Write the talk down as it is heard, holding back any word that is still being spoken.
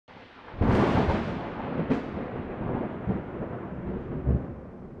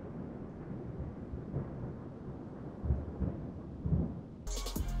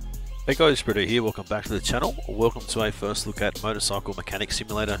Hey guys, Britto here, welcome back to the channel. Welcome to a first look at Motorcycle Mechanic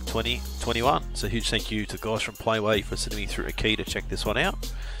Simulator 2021. So a huge thank you to the guys from Playway for sending me through a key to check this one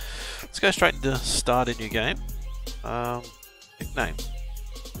out. Let's go straight into start a new game. Nickname.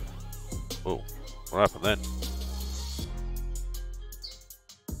 Oh, what happened then?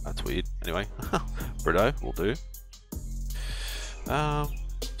 That's weird. Anyway, Britto will do.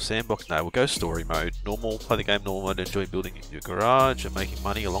 Sandbox, no, we'll go story mode. Normal, play the game normal mode, enjoy building your garage and making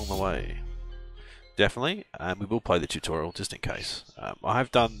money along the way. Definitely, and we will play the tutorial just in case. I have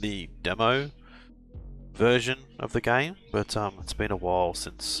done the demo version of the game, but it's been a while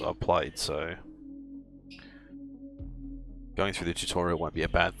since I've played, so going through the tutorial won't be a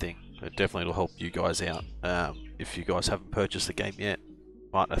bad thing. It definitely will help you guys out. If you guys haven't purchased the game yet,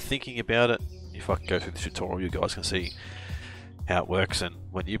 might are thinking about it, if I can go through the tutorial, you guys can see how it works, and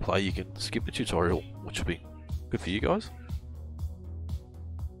when you play you can skip the tutorial, which will be good for you guys.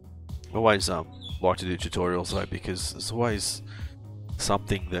 I always like to do tutorials though, because there's always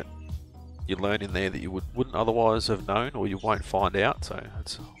something that you learn in there that you wouldn't otherwise have known, or you won't find out, so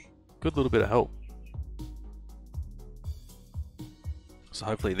it's a good little bit of help. So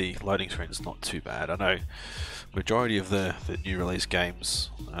hopefully the loading screen is not too bad. I know majority of the new release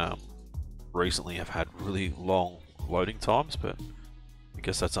games recently have had really long loading times, but I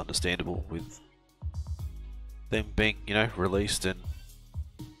guess that's understandable with them being, you know, released and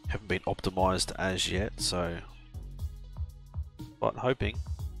haven't been optimized as yet, so but hoping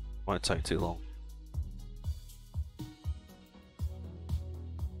won't take too long.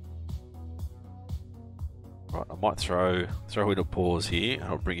 Right, I might throw in a pause here and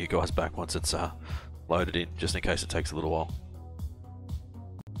I'll bring you guys back once it's loaded in, just in case it takes a little while.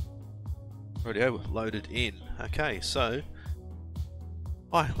 Radio loaded in. Okay, so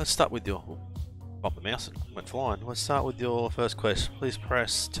let's start with your bump the mouse and went flying. Let's start with your first quest. Please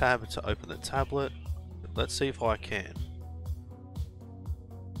press tab to open the tablet. Let's see if I can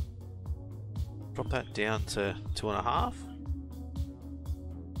drop that down to 2.5.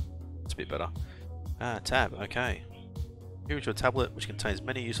 It's a bit better. Tab, okay. Here is your tablet, which contains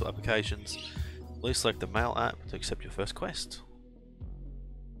many useful applications. Please select the mail app to accept your first quest.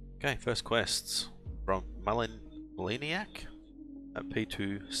 Okay, first quests from Maliniak at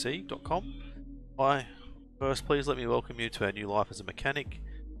p2c.com. Hi, first please let me welcome you to our new life as a mechanic.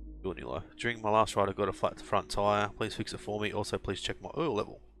 Your new life. During my last ride I got a flat front tyre. Please fix it for me. Also please check my oil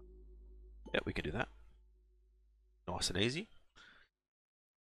level. Yeah, we can do that. Nice and easy.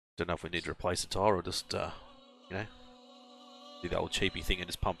 Don't know if we need to replace the tyre or just, you know, do the old cheapy thing and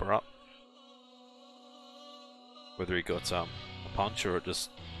just pump her up. Whether he got a punch or it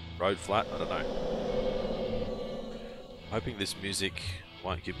just rode flat, I don't know. Hoping this music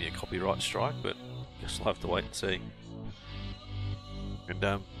won't give me a copyright strike, but guess we'll have to wait and see.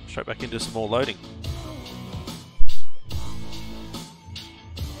 And straight back into some more loading.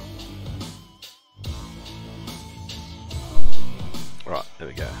 Right, there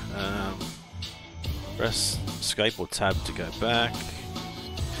we go. Press escape or tab to go back.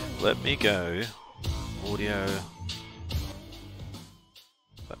 Let me go. Audio.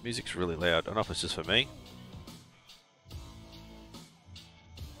 That music's really loud. I don't know if it's just for me.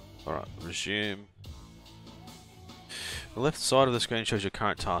 Alright, resume. The left side of the screen shows your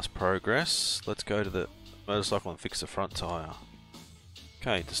current task progress. Let's go to the motorcycle and fix the front tyre.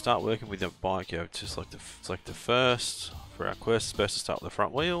 Okay, to start working with your bike, you have to select the first. For our quest, it's best to start with the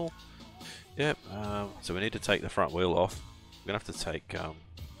front wheel. Yep, so we need to take the front wheel off. We're going to have to take a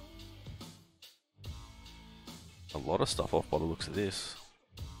lot of stuff off by the looks of this.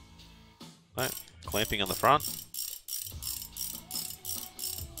 No, clamping on the front.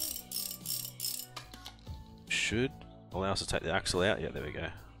 Should allow us to take the axle out. Yeah, there we go.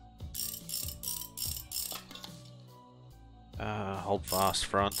 Hold fast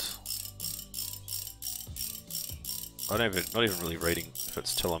front. Not even really reading if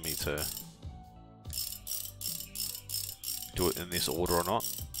it's telling me to do it in this order or not.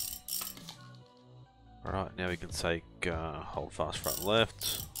 Alright, now we can take hold fast front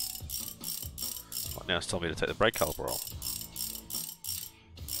left. Right, now it's telling me to take the brake caliper off.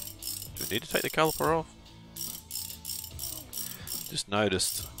 Do we need to take the caliper off? Just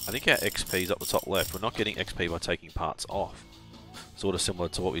noticed, I think our XP is up the top left. We're not getting XP by taking parts off. Sort of similar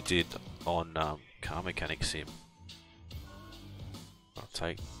to what we did on Car Mechanic Sim. I'll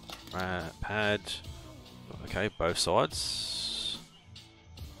take pad. Okay, both sides.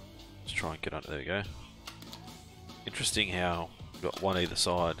 Let's try and get under. There we go. Interesting how we've got one either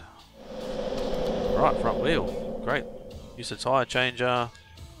side. Right, front wheel. Great. Use the tyre changer,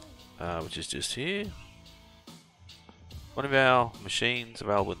 which is just here. One of our machines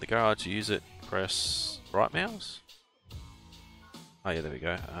available in the garage. To use it, press right mouse. Oh yeah, there we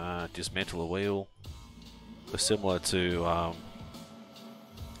go. Dismantle a wheel. So similar to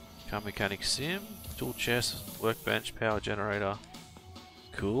car mechanic sim. Tool chest, workbench, power generator.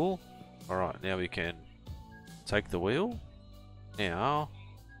 Cool. Alright, now we can take the wheel. Now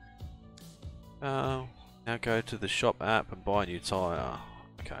go to the shop app and buy a new tyre.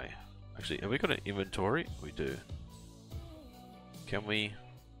 Okay. Actually, have we got an inventory? We do. Can we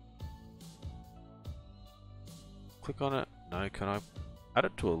click on it? No, can I add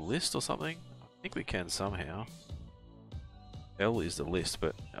it to a list or something? I think we can somehow. L is the list,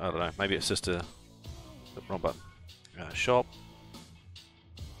 but I don't know. Maybe it's just the wrong button. Shop.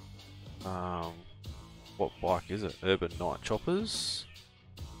 What bike is it? Urban Night Choppers.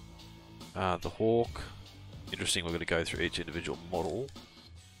 The Hawk. Interesting, we're going to go through each individual model.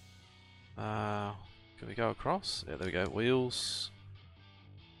 Can we go across? Yeah, there we go. Wheels.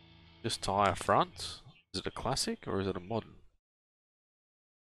 Just tyre front. Is it a classic or is it a modern?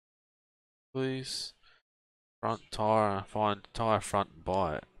 Please. Front tyre. Find tyre front and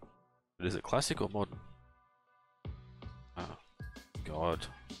buy it. But is it classic or modern? Oh, God.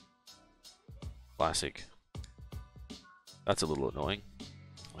 Classic. That's a little annoying.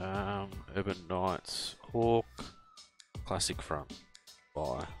 Urban Knights, Hawk, classic front,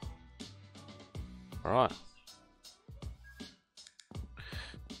 buy. Alright.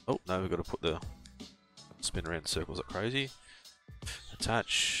 Oh, no, we've got to put the spin around circles like crazy.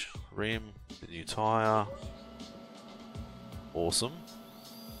 Attach, rim, the new tyre. Awesome.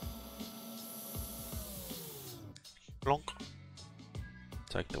 Blonk.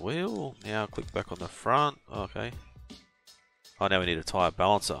 Take the wheel. Now click back on the front. Okay. Oh, now we need a tyre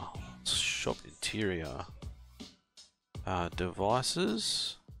balancer. Shop interior.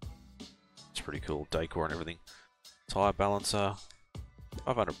 Devices. It's pretty cool. Decor and everything. Tyre balancer.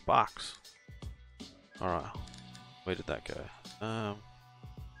 $500. Alright. Where did that go?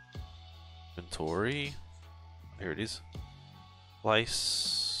 Inventory. Here it is.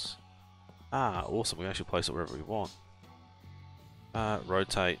 Place. Ah, awesome. We can actually place it wherever we want.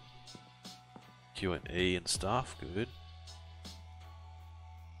 Rotate Q and E and stuff. Good.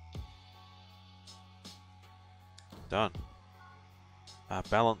 Done.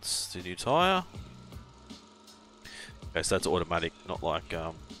 Balance the new tyre. Okay, so that's automatic, not like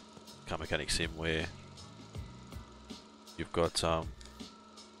car mechanic sim where you've got a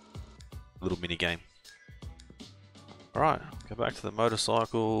little mini game. Alright, go back to the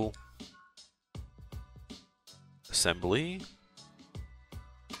motorcycle assembly.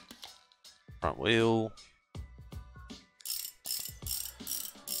 Front wheel.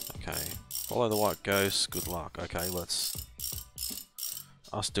 Okay, follow the white ghost, good luck. Okay, let's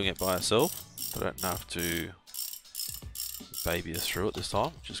us doing it by ourselves. I don't have to baby us through it this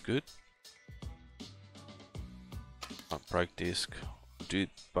time, which is good. Front brake disc. Do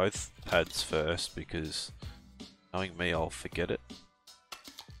both pads first because knowing me, I'll forget it.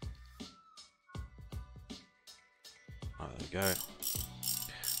 Oh, there we go.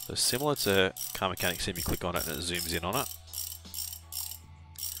 So similar to car mechanic sim, you click on it and it zooms in on it.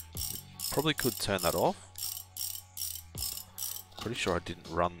 Probably could turn that off. Pretty sure I didn't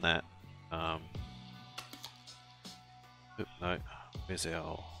run that. No, where's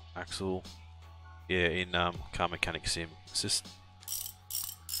our axle? Yeah, in car mechanic sim. It's just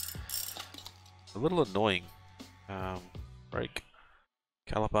a little annoying. Brake,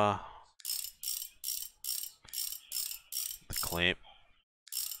 caliper, the clamp.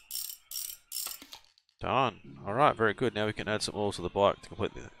 Done. Alright, very good. Now we can add some oil to the bike to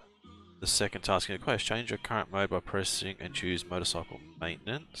complete the second task in the quest. Change your current mode by pressing and choose motorcycle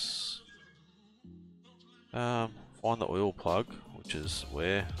maintenance. Find the oil plug, which is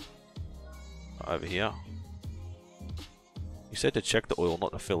where? Over here. You said to check the oil,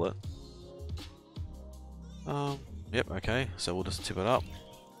 not to fill it. Yep, okay, so we'll just tip it up.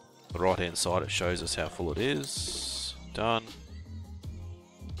 The right hand side, it shows us how full it is. Done.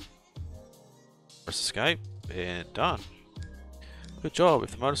 Press escape, and done. Good job.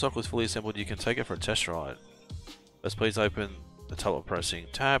 If the motorcycle is fully assembled, you can take it for a test ride. Let's please open the tablet pressing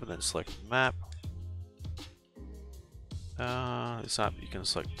tab and then select map. This app, you can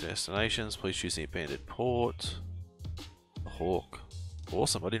select destinations. Please choose the abandoned port. The Hawk.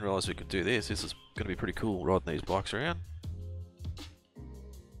 Awesome, I didn't realise we could do this. This is going to be pretty cool riding these bikes around.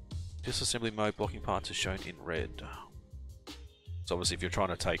 Disassembly mode, blocking parts is shown in red. So obviously if you're trying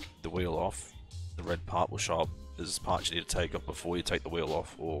to take the wheel off, the red part will show up as parts you need to take off before you take the wheel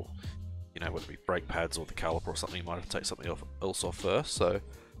off, or you know, whether it be brake pads or the caliper or something, you might have to take something else off first. So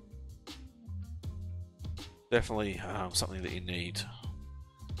definitely something that you need.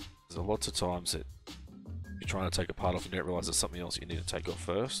 There's lots of times that you're trying to take a part off and you don't realise there's something else you need to take off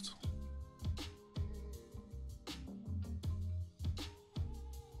first.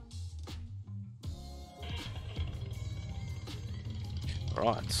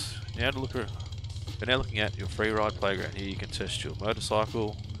 Alright, now we're now looking at your free ride playground. Here you can test your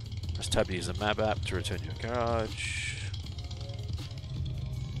motorcycle. Press tab to use the map app to return to your garage.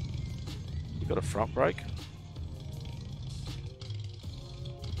 You've got a front brake.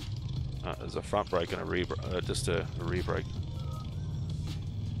 There's a front brake and just a rear brake.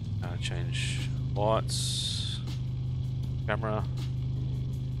 Change lights, camera.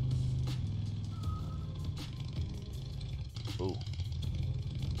 Ooh.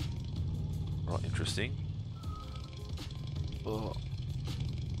 Right, interesting. Oh.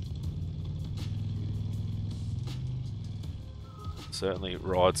 Certainly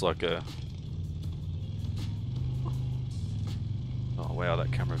rides like a... Oh wow,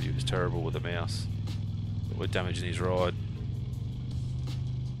 that camera view is terrible with the mouse. But we're damaging his ride.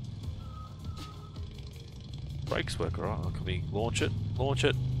 Brakes work alright. Can we launch it? Launch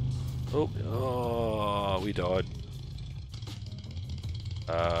it. Oh, we died.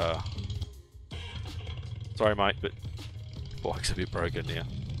 Sorry mate, but the bike's a bit broken now.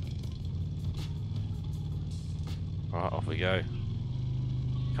 Alright, off we go.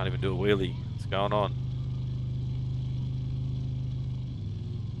 Can't even do a wheelie. What's going on?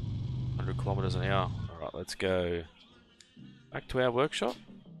 100 kilometers an hour. Alright, let's go back to our workshop.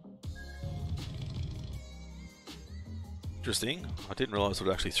 Interesting. I didn't realise it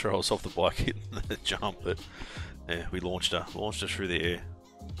would actually throw us off the bike hitting the jump, but yeah, we launched her through the air.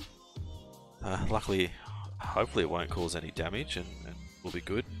 Luckily, hopefully it won't cause any damage and we'll be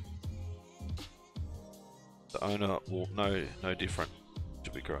good. The owner will know no different.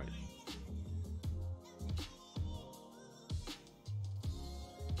 Should be great.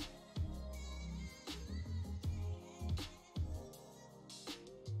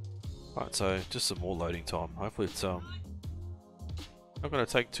 Right, so just some more loading time. Hopefully it's not going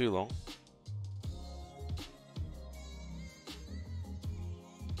to take too long.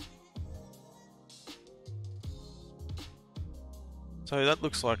 So that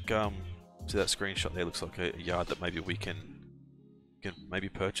looks like, see that screenshot there looks like a yard that maybe we can maybe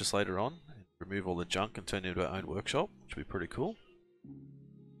purchase later on. Remove all the junk and turn it into our own workshop, which would be pretty cool.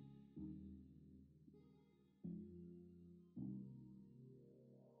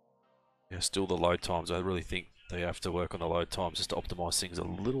 Yeah, still the load times. I really think they have to work on the load times just to optimize things a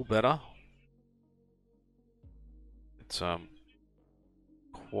little better. It's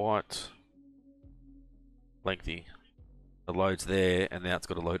quite lengthy. The load's there and now it's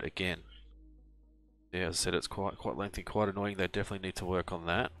got to load again. Yeah, as I said, it's quite lengthy, quite annoying. They definitely need to work on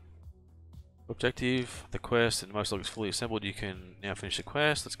that. Objective, the quest, and most log is fully assembled. You can now finish the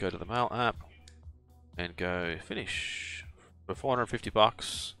quest. Let's go to the mail app and go finish for 450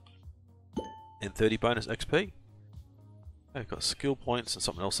 bucks and 30 bonus XP. Okay, got skill points and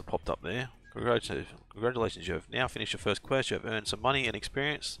something else that popped up there. Congratulations, you have now finished your first quest. You have earned some money and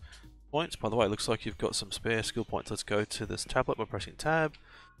experience points. By the way, it looks like you've got some spare skill points. Let's go to this tablet by pressing tab.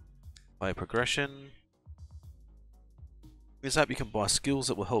 Play progression. In this app you can buy skills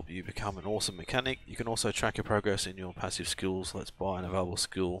that will help you become an awesome mechanic. You can also track your progress in your passive skills. Let's buy an available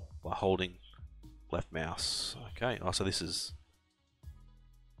skill by holding left mouse. Okay, oh, so this is...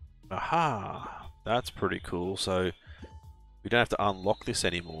 Aha! That's pretty cool. So we don't have to unlock this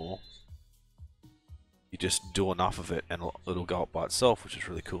anymore. You just do enough of it and it'll go up by itself, which is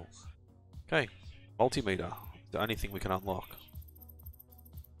really cool. Okay, multimeter, the only thing we can unlock.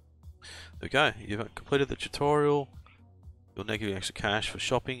 There we go, you've completed the tutorial. You'll now give you extra cash for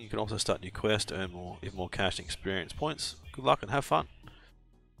shopping. You can also start a new quest to earn even more cash and experience points. Good luck and have fun.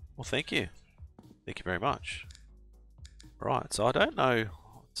 Well, thank you. Thank you very much. Right, so I don't know.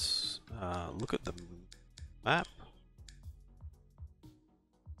 Let's look at the map.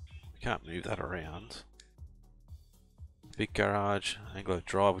 We can't move that around. Big garage, Anglo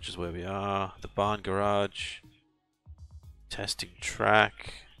Drive, which is where we are. The barn garage. Testing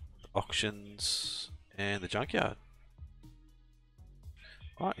track. Auctions. And the junkyard.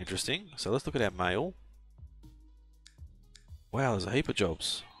 Right, interesting. So let's look at our mail. Wow, there's a heap of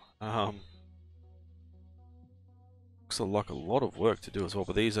jobs. Looks like a lot of work to do as well,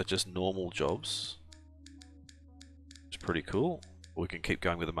 but these are just normal jobs. It's pretty cool. We can keep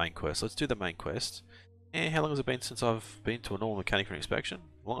going with the main quest. Let's do the main quest. And how long has it been since I've been to a normal mechanic for inspection?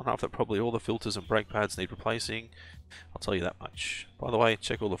 Long enough that probably all the filters and brake pads need replacing. I'll tell you that much. By the way,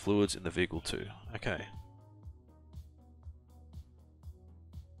 check all the fluids in the vehicle too. Okay.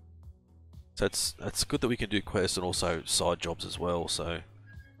 So it's good that we can do quests and also side jobs as well, so...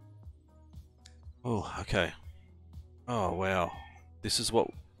 Oh, okay. Oh, wow. This is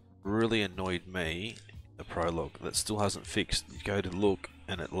what really annoyed me, the prologue, that still hasn't fixed. You go to look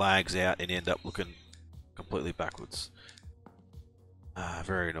and it lags out and you end up looking completely backwards.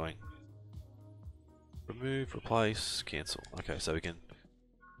 Very annoying. Remove, replace, cancel. Okay, so we can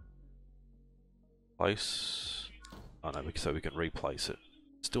place... Oh no, so we can replace it.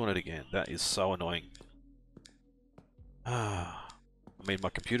 It's doing it again. That is so annoying. I mean, my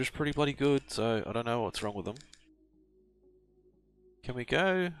computer's pretty bloody good, so I don't know what's wrong with them. Can we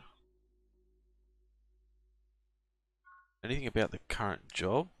go? Anything about the current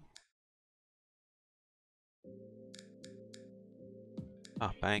job?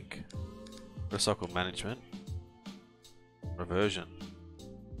 Bank. Recycle management. Reversion.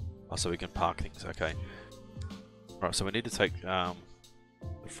 Oh, so we can park things, okay. Right, so we need to take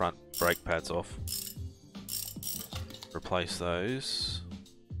the front brake pads off. Replace those.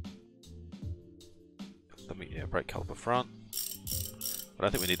 Brake caliper front. I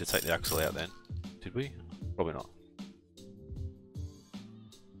don't think we need to take the axle out then. Did we? Probably not.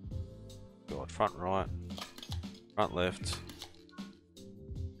 God, front right. Front left.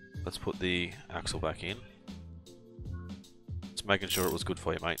 Let's put the axle back in. Just making sure it was good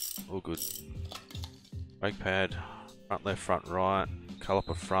for you, mate. All good. Brake pad, front left, front right,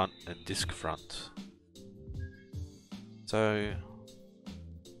 caliper front, and disc front. So...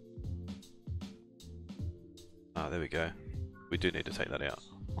 Ah, there we go. We do need to take that out.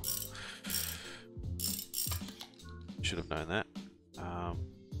 Should have known that.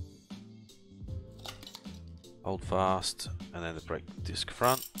 Hold fast, and then the brake disc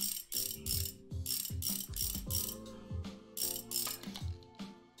front.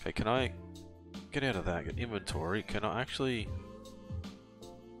 Okay, can I get out of that? Get inventory. Can I actually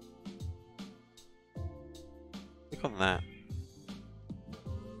click on that?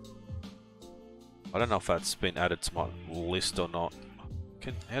 I don't know if that's been added to my list or not.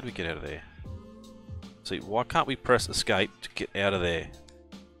 How do we get out of there? See, why can't we press escape to get out of there?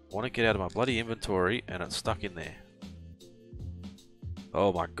 I want to get out of my bloody inventory and it's stuck in there.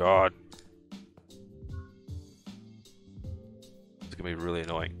 Oh my god. It's going to be really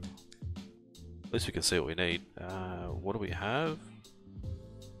annoying. At least we can see what we need. What do we have?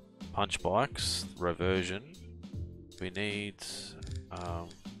 Punch bikes, reversion. We need...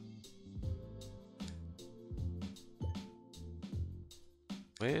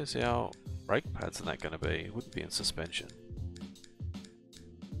 where's our brake pads and that going to be? It wouldn't be in suspension.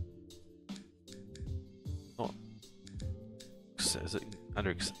 Not. Is it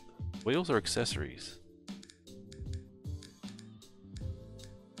under wheels or accessories?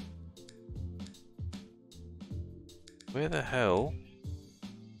 Where the hell?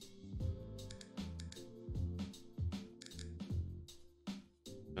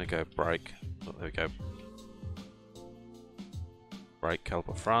 I'm gonna go brake. Oh, there we go. Brake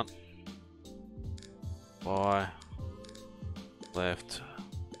caliper front. Y. Left.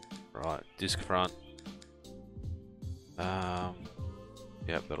 Right. Disc front.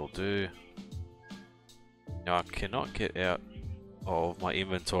 Yep, that'll do. Now I cannot get out of my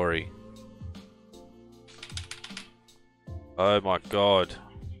inventory. Oh my god.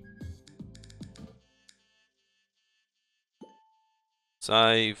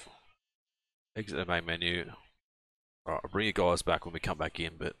 Save. Exit the main menu. Alright, I'll bring you guys back when we come back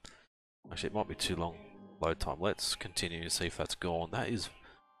in, but actually it might be too long load time. Let's continue to see if that's gone. That is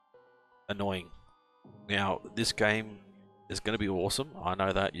annoying. Now, this game is going to be awesome. I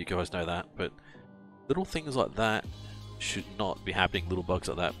know that, you guys know that, but little things like that should not be happening, little bugs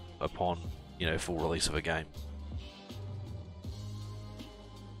like that upon, you know, full release of a game.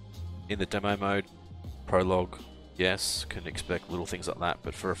 In the demo mode, prologue, yes, can expect little things like that,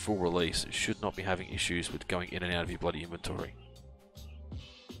 but for a full release, it should not be having issues with going in and out of your bloody inventory.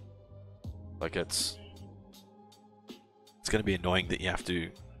 Like, it's going to be annoying that you have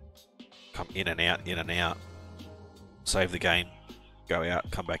to come in and out, save the game, go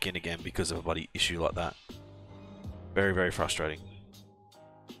out, come back in again because of a bloody issue like that. Very, very frustrating.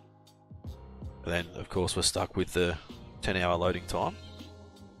 And then, of course, we're stuck with the 10-hour loading time.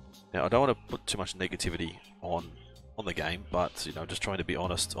 Now, I don't want to put too much negativity on the game, but you know, just trying to be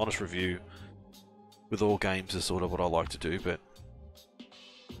honest review with all games is sort of what I like to do. But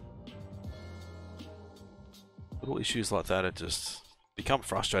little issues like that are just become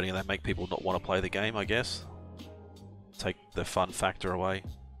frustrating, and they make people not want to play the game, I guess. Take the fun factor away,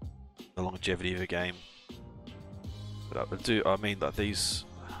 the longevity of a game. But I mean that these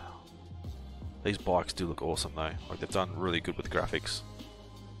bikes do look awesome though. Like, they've done really good with the graphics.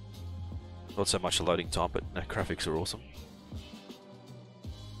 Not so much a loading time, but no, graphics are awesome.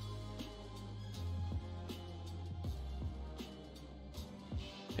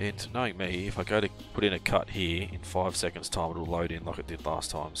 And knowing me, if I go to put in a cut here, in 5 seconds time it'll load in like it did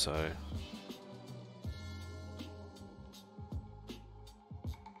last time, so...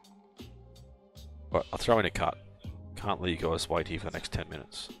 Right, I'll throw in a cut. Can't let you guys wait here for the next 10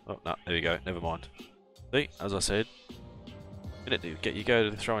 minutes. Oh, no, there you go, never mind. See, as I said, you go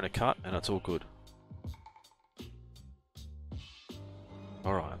to throw in a cut and it's all good.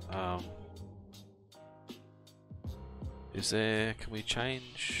 Alright, is there, can we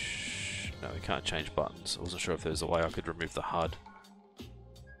change? No, we can't change buttons. I wasn't sure if there's a way I could remove the HUD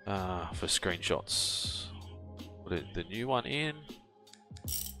for screenshots. Put the new one in.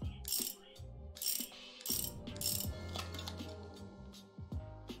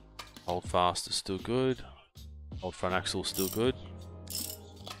 Hold fast is still good. Hold front axle is still good.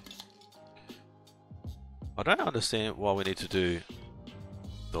 I don't understand why we need to do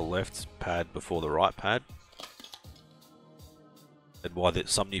the left pad before the right pad. And why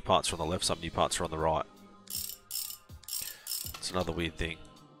some new parts are on the left, some new parts are on the right. It's another weird thing.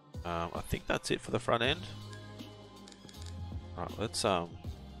 I think that's it for the front end. Alright, let's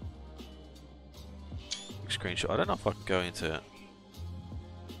screenshot. I don't know if I can go into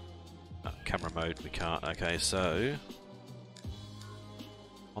camera mode. We can't. Okay, so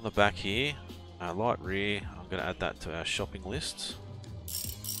on the back here, light rear, I'm going to add that to our shopping list.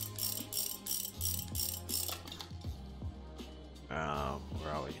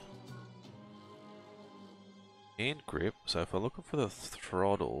 Where are we? Hand grip. So if I'm looking for the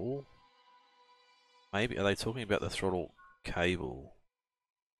throttle, maybe are they talking about the throttle cable?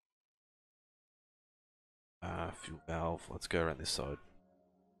 Fuel valve. Let's go around this side.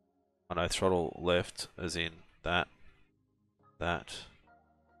 I know throttle left, as in that, and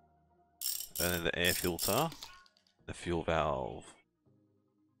then the air filter, the fuel valve.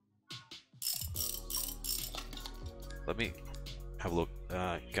 Let me have a look.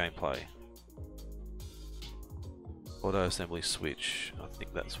 Gameplay. Auto assembly switch. I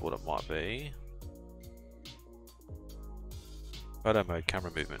think that's what it might be. Photo mode,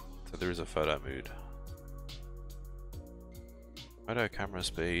 camera movement. So there is a photo mode. Photo camera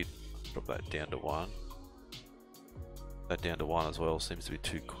speed. Drop that down to 1. That down to 1 as well. Seems to be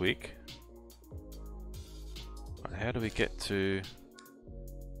too quick. Right, how do we get to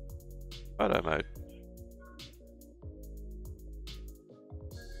photo mode?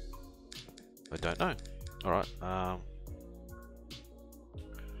 I don't know. Alright,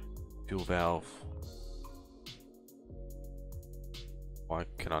 fuel valve. Why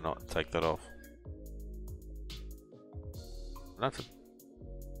can I not take that off? I have to,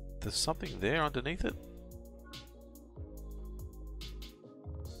 there's something there underneath it?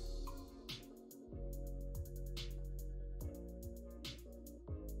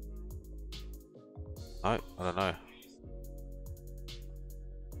 No, I don't know.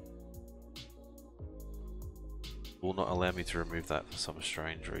 Will not allow me to remove that for some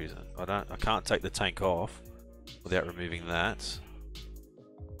strange reason. I can't take the tank off without removing that.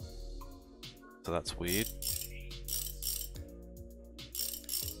 So that's weird.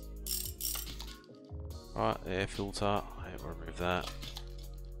 Right, air filter. I'll remove that.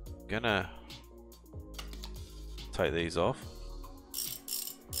 I'm gonna take these off.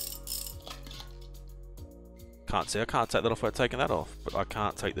 I can't take that off without taking that off, but I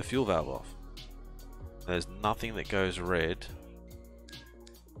can't take the fuel valve off. There's nothing that goes red.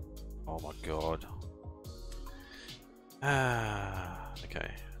 Oh my god.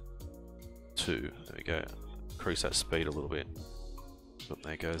 Okay. 2. There we go. Increase that speed a little bit. But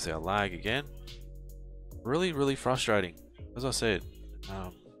there goes our lag again. Really, really frustrating. As I said,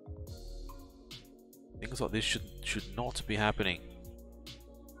 things like this should not be happening.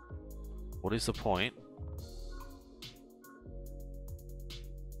 What is the point?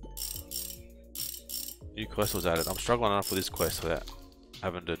 New quest was added. I'm struggling enough with this quest without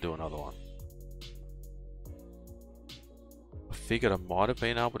having to do another one. I figured I might have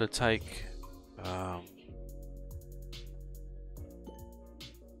been able to take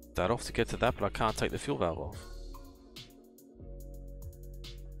that off to get to that, but I can't take the fuel valve off.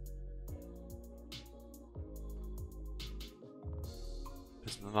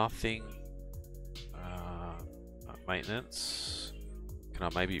 There's nothing. Maintenance. Can I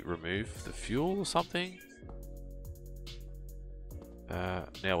maybe remove the fuel or something?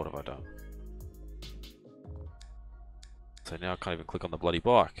 Now what have I done? So now I can't even click on the bloody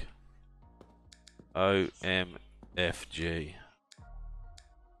bike. OMFG.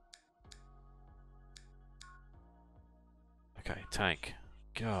 Okay, tank.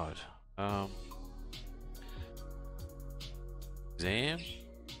 God. Exam.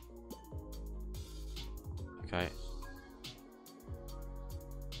 Okay.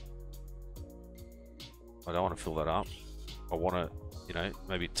 I don't want to fill that up. I want to, you know,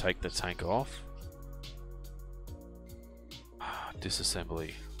 maybe take the tank off.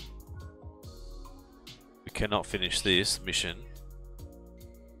 Disassembly. We cannot finish this mission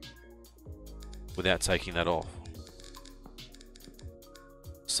without taking that off.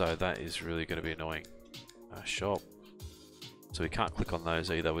 So that is really going to be annoying. Shop. So we can't click on those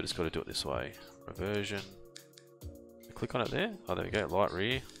either, we just got to do it this way. Reversion. Click on it there. Oh, there we go. Light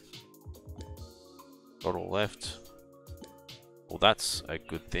rear. Throttle left. Well, that's a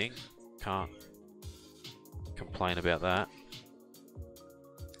good thing. Can't complain about that.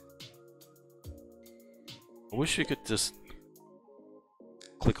 I wish you could just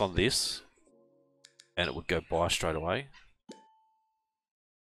click on this and it would go by straight away.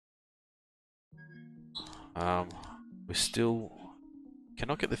 We still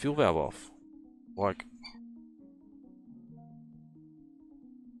cannot get the fuel valve off. Like,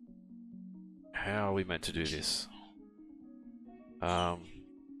 how are we meant to do this? I'm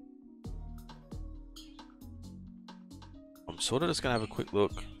sort of just going to have a quick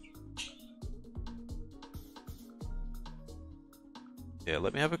look. Yeah,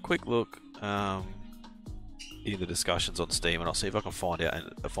 let me have a quick look in the discussions on Steam, and I'll see if I can find out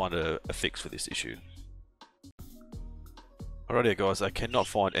and find a fix for this issue. Alrighty guys, I cannot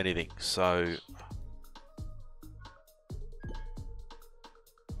find anything, so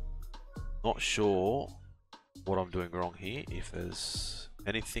not sure what I'm doing wrong here, if there's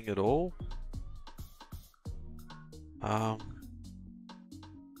anything at all. Oh,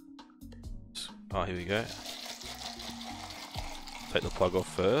 here we go. Take the plug off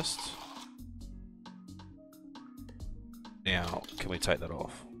first. Now, can we take that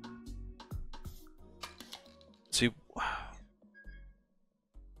off? See,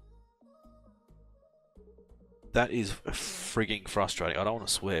 that is frigging frustrating. I don't want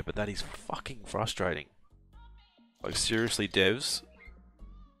to swear, but that is fucking frustrating. Like, seriously, devs,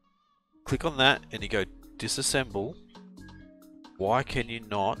 click on that and you go disassemble. Why can you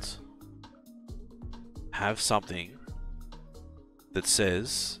not have something that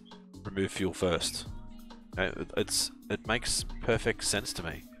says remove fuel first? It makes perfect sense to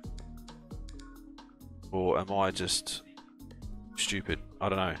me. Or am I just stupid? I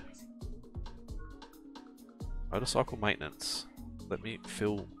don't know. Motorcycle maintenance. Let me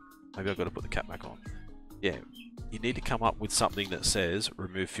fill. Maybe I've got to put the cap back on. Yeah, you need to come up with something that says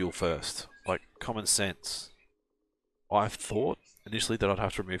remove fuel first. Like, common sense. I've thought initially that I'd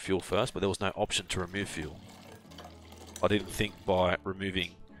have to remove fuel first, but there was no option to remove fuel. I didn't think by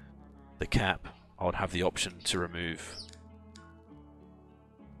removing the cap I would have the option to remove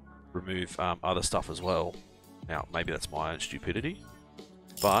other stuff as well. Now, maybe that's my own stupidity,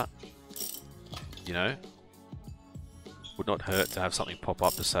 but, you know, would not hurt to have something pop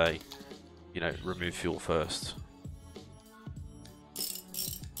up to say, you know, remove fuel first.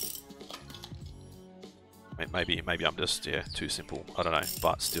 Maybe I'm just, yeah, too simple. I don't know,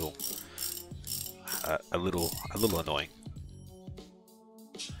 but still a little annoying.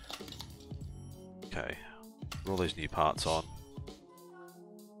 Okay, put all these new parts on.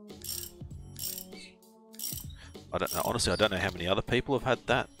 I don't know, honestly, I don't know how many other people have had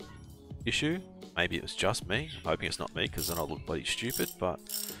that issue. Maybe it was just me. I'm hoping it's not me, because then I'll look bloody stupid, but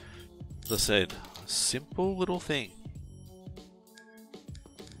as I said, simple little thing.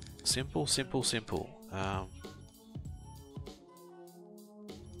 Simple.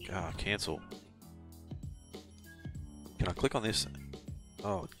 Cancel. Can I click on this?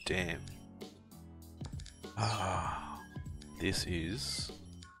 Oh, damn. This is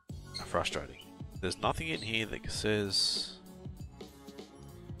frustrating. There's nothing in here that says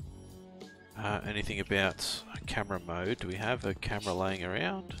anything about camera mode. Do we have a camera laying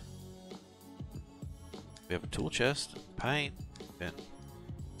around? We have a tool chest, paint, and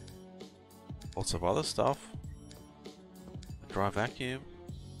lots of other stuff. A dry vacuum.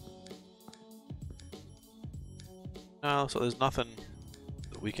 No, so there's nothing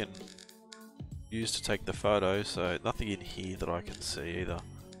that we can use to take the photo, so nothing in here that I can see either.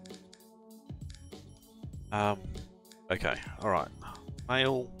 Okay, alright.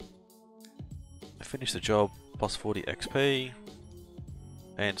 Mail. I finished the job, plus 40 XP,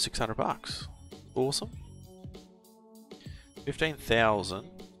 and 600 bucks. Awesome. 15,000,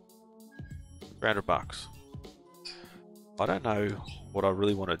 300 bucks. I don't know what I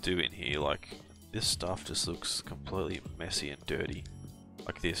really want to do in here. Like, this stuff just looks completely messy and dirty.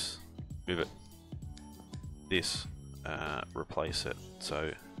 Like this. Move it. This. Replace it.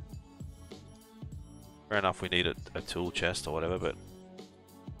 So, Fair enough, we need a tool chest or whatever, but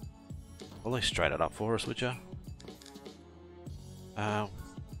at least straight it up for us, would you?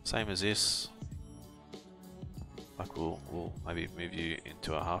 Same as this. Like we'll maybe move you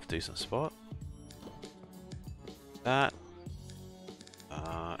into a half decent spot. That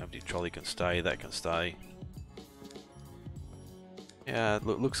empty trolley can stay. That can stay. Yeah, it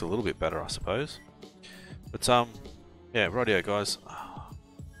looks a little bit better, I suppose. But yeah, rightio, guys.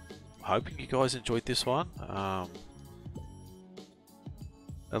 Hoping you guys enjoyed this one. A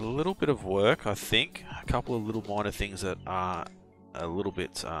little bit of work, I think. A couple of little minor things that are a little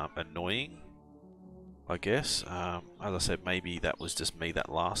bit annoying, I guess. As I said, maybe that was just me, that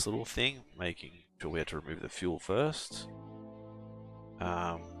last little thing, making sure we had to remove the fuel first.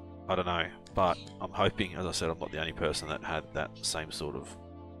 I don't know, but I'm hoping, as I said, I'm not the only person that had that same sort of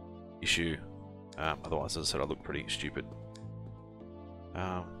issue. Otherwise, as I said, I look pretty stupid.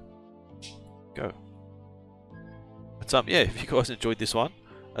 Go. But yeah, if you guys enjoyed this one,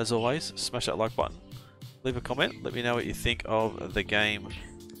 as always, smash that like button, leave a comment, let me know what you think of the game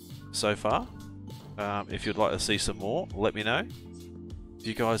so far. If you'd like to see some more, let me know. If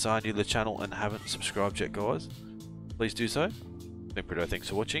you guys are new to the channel and haven't subscribed yet, guys, please do so. Been Britto, thanks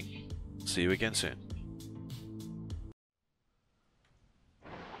for watching. See you again soon.